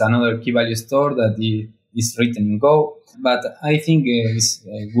that is another key value store that is written in Go. But I think it's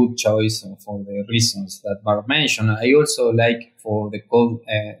a good choice for the reasons that Mark mentioned. I also like for the code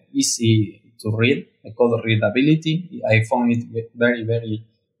easy to read, the code readability. I found it very, very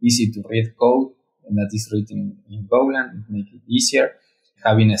easy to read code that is written in Golang. It makes it easier.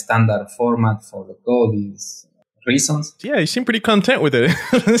 Having a standard format for the code is reasons. Yeah, you seem pretty content with it.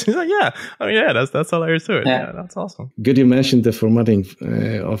 He's like, that's all there is to it. Yeah, that's awesome. Good you mentioned the formatting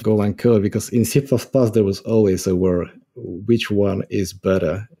of Golang code, because in C++ there was always a war, which one is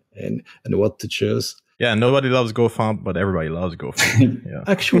better and what to choose. Yeah, nobody loves Go font, but everybody loves Go font. Yeah.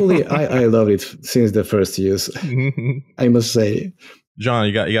 Actually, I love it since the first use, I must say. John,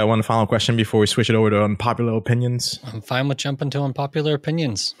 you got one final question before we switch it over to unpopular opinions? I'm fine with jumping to unpopular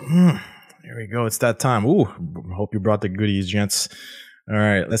opinions. Here we go. It's that time. Ooh, hope you brought the goodies, gents. All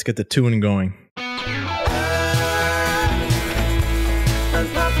right, let's get the tune going. I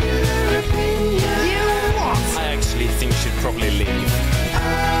actually think you should probably leave.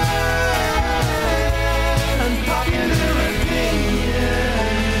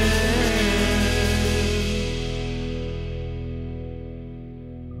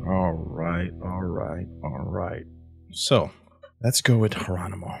 All right. So let's go with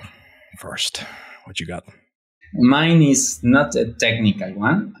Geronimo first. What you got? Mine is not a technical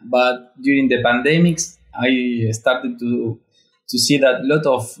one, but during the pandemics, I started to to see that a lot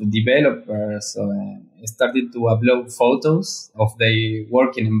of developers started to upload photos of their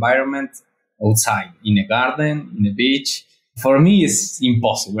working environment outside, in a garden, in a beach. For me, it's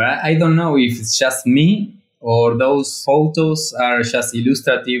impossible. I don't know if it's just me or those photos are just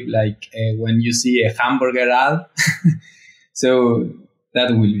illustrative, like when you see a hamburger ad. So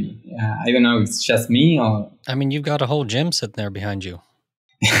that will be. I don't know if it's just me or... I mean, you've got a whole gym sitting there behind you.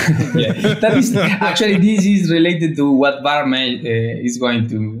 Yeah, that is actually, this is related to what Bar is going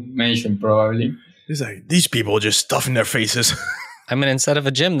to mention probably. It's like, these people just stuffing their faces. I mean, instead of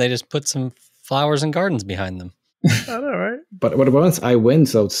a gym, they just put some flowers and gardens behind them. I know, right? But once I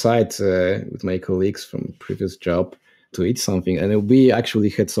went outside with my colleagues from previous job to eat something, and we actually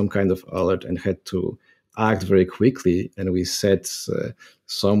had some kind of alert and had to act very quickly, and we sat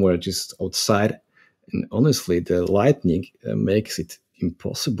somewhere just outside, and honestly, the lightning makes it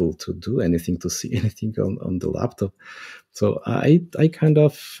impossible to do anything, to see anything on the laptop. So I kind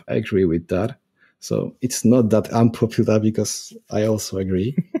of agree with that. So it's not that unpopular, because I also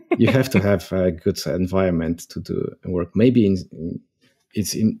agree. You have to have a good environment to do work. Maybe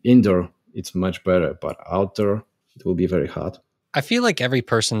it's indoor, it's much better, but outdoor, it will be very hard. I feel like every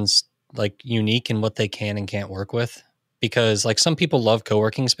person's like unique in what they can and can't work with, because like some people love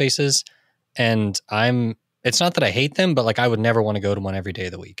co-working spaces, and it's not that I hate them, but like I would never want to go to one every day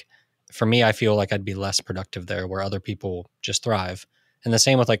of the week. For me, I feel like I'd be less productive there, where other people just thrive. And the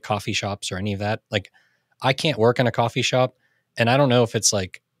same with like coffee shops or any of that. Like I can't work in a coffee shop, and I don't know if it's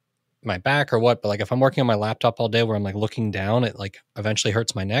like my back or what, but like if I'm working on my laptop all day where I'm like looking down, it like eventually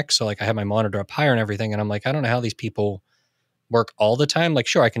hurts my neck. So like I have my monitor up higher and everything, and I'm like, I don't know how these people work all the time. Like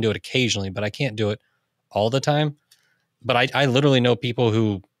sure, I can do it occasionally, but I can't do it all the time. But I literally know people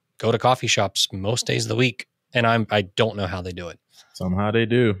who go to coffee shops most days of the week, and I don't know how they do it. Somehow they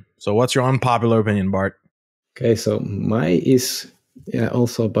do. So what's your unpopular opinion, Bart? Okay, so mine is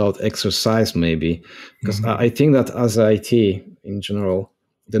also about exercise, maybe, because I think that as IT in general,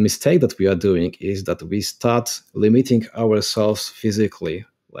 the mistake that we are doing is that we start limiting ourselves physically.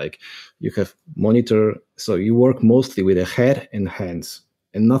 Like you have monitor, so you work mostly with the head and hands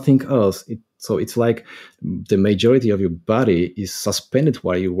and nothing else. So it's like the majority of your body is suspended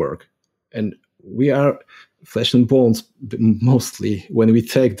while you work. And we are flesh and bones mostly when we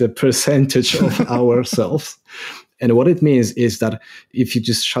take the percentage of ourselves. And what it means is that if you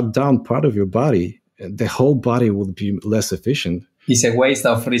just shut down part of your body, the whole body would be less efficient. It's a waste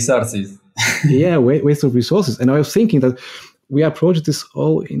of resources. Yeah, waste of resources. And I was thinking that we approach this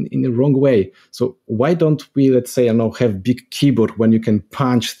all in the wrong way. So why don't we, let's say, have big keyboard when you can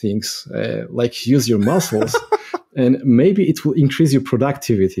punch things, like use your muscles, and maybe it will increase your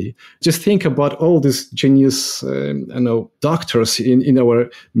productivity. Just think about all these genius, doctors in our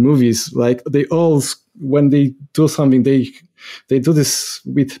movies. Like they all, when they do something, they do this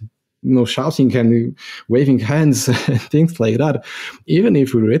with shouting and waving hands and things like that. Even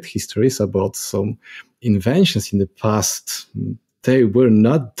if we read histories about some inventions in the past, they were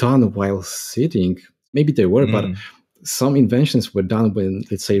not done while sitting. Maybe they were, but some inventions were done when,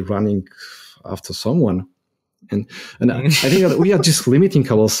 let's say, running after someone. And I think that we are just limiting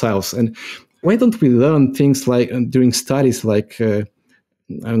ourselves. And why don't we learn things like during studies, like,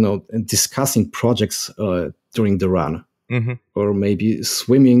 discussing projects during the run? Mm-hmm. Or maybe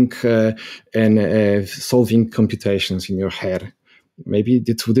swimming and solving computations in your head. Maybe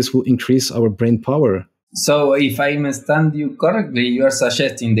this will increase our brain power. So if I understand you correctly, you are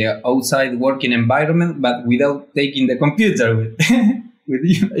suggesting the outside working environment, but without taking the computer with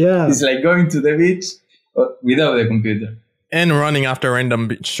you. Yeah. It's like going to the beach without the computer. And running after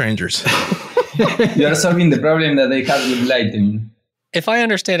random strangers. You are solving the problem that they have with lighting. If I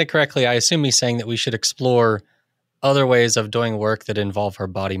understand it correctly, I assume he's saying that we should explore other ways of doing work that involve our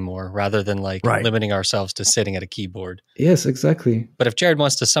body more, rather than limiting ourselves to sitting at a keyboard. Yes, exactly. But if Jared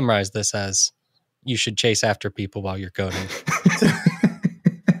wants to summarize this as you should chase after people while you're coding,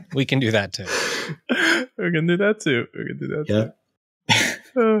 we can do that too. We can do that too.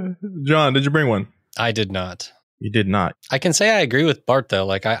 John, did you bring one? I did not. You did not. I can say I agree with Bart though.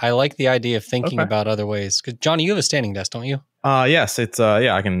 Like I like the idea of thinking about other ways. Because Johnny, you have a standing desk, don't you? Yes, it's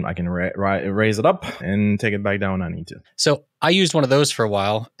I can raise it up and take it back down when I need to. So I used one of those for a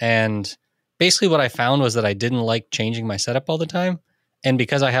while, and basically what I found was that I didn't like changing my setup all the time. And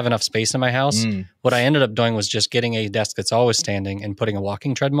because I have enough space in my house, what I ended up doing was just getting a desk that's always standing and putting a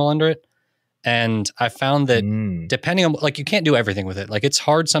walking treadmill under it. And I found that depending on, you can't do everything with it. Like it's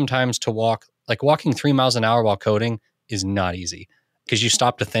hard sometimes to walk, walking 3 miles an hour while coding is not easy, because you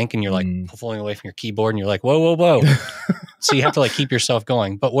stop to think and you're pulling away from your keyboard and you're like, whoa. So you have to keep yourself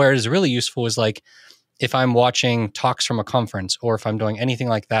going. But where it is really useful is if I'm watching talks from a conference or if I'm doing anything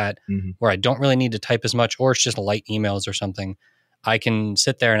like that, where I don't really need to type as much, or it's just light emails or something, I can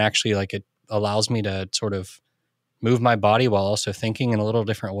sit there and actually like it allows me to sort of move my body while also thinking in a little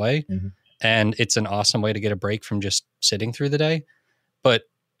different way. And it's an awesome way to get a break from just sitting through the day. But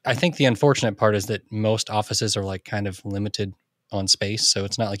I think the unfortunate part is that most offices are like kind of limited on space. So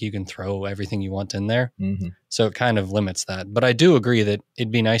it's not like you can throw everything you want in there. So it kind of limits that. But I do agree that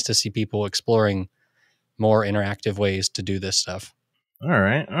it'd be nice to see people exploring more interactive ways to do this stuff. All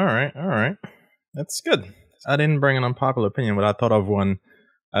right. That's good. I didn't bring an unpopular opinion, but I thought of one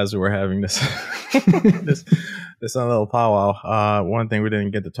as we were having this this little powwow. One thing we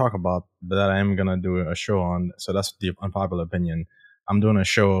didn't get to talk about, but that I am gonna do a show on. So that's the unpopular opinion. I'm doing a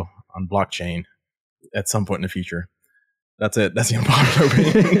show on blockchain at some point in the future. That's it. That's the unpopular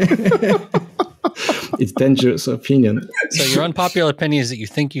opinion. It's dangerous opinion. So your unpopular opinion is that you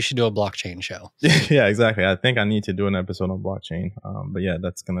think you should do a blockchain show. Yeah, exactly. I think I need to do an episode on blockchain. But yeah,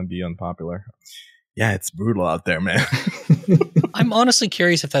 that's gonna be unpopular. Yeah, it's brutal out there, man. I'm honestly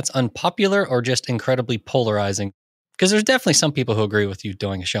curious if that's unpopular or just incredibly polarizing. Because there's definitely some people who agree with you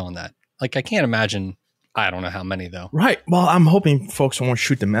doing a show on that. Like, I can't imagine, I don't know how many, though. Right. Well, I'm hoping folks won't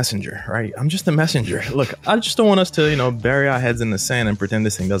shoot the messenger, right? I'm just a messenger. Look, I just don't want us to, bury our heads in the sand and pretend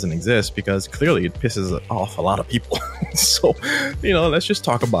this thing doesn't exist, because clearly it pisses off a lot of people. So, let's just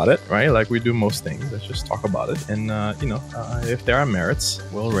talk about it, right? Like we do most things. Let's just talk about it. And, if there are merits,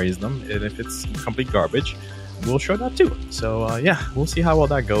 we'll raise them. And if it's complete garbage, we'll show that too. So, we'll see how well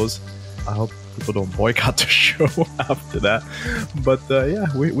that goes. I hope people don't boycott the show after that. But,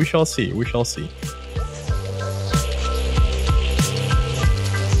 we shall see. We shall see.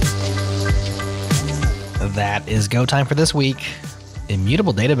 That is go time for this week.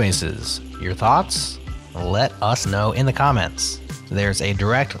 Immutable databases. Your thoughts? Let us know in the comments. There's a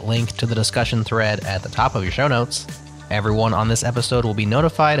direct link to the discussion thread at the top of your show notes. Everyone on this episode will be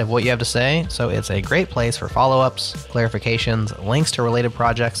notified of what you have to say, so it's a great place for follow-ups, clarifications, links to related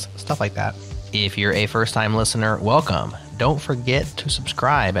projects, stuff like that. If you're a first-time listener, welcome. Don't forget to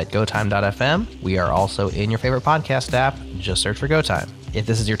subscribe at gotime.fm. We are also in your favorite podcast app. Just search for GoTime. If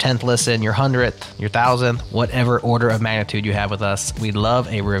this is your 10th listen, your 100th, your 1000th, whatever order of magnitude you have with us, we'd love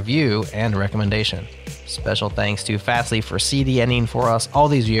a review and recommendation. Special thanks to Fastly for CDNing for us all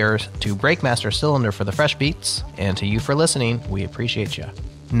these years, to Breakmaster Cylinder for the fresh beats, and to you for listening. We appreciate you.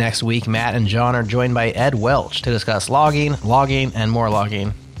 Next week, Matt and John are joined by Ed Welch to discuss logging, and more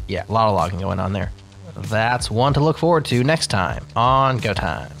logging. Yeah, a lot of logging going on there. That's one to look forward to next time on Go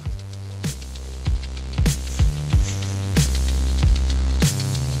Time.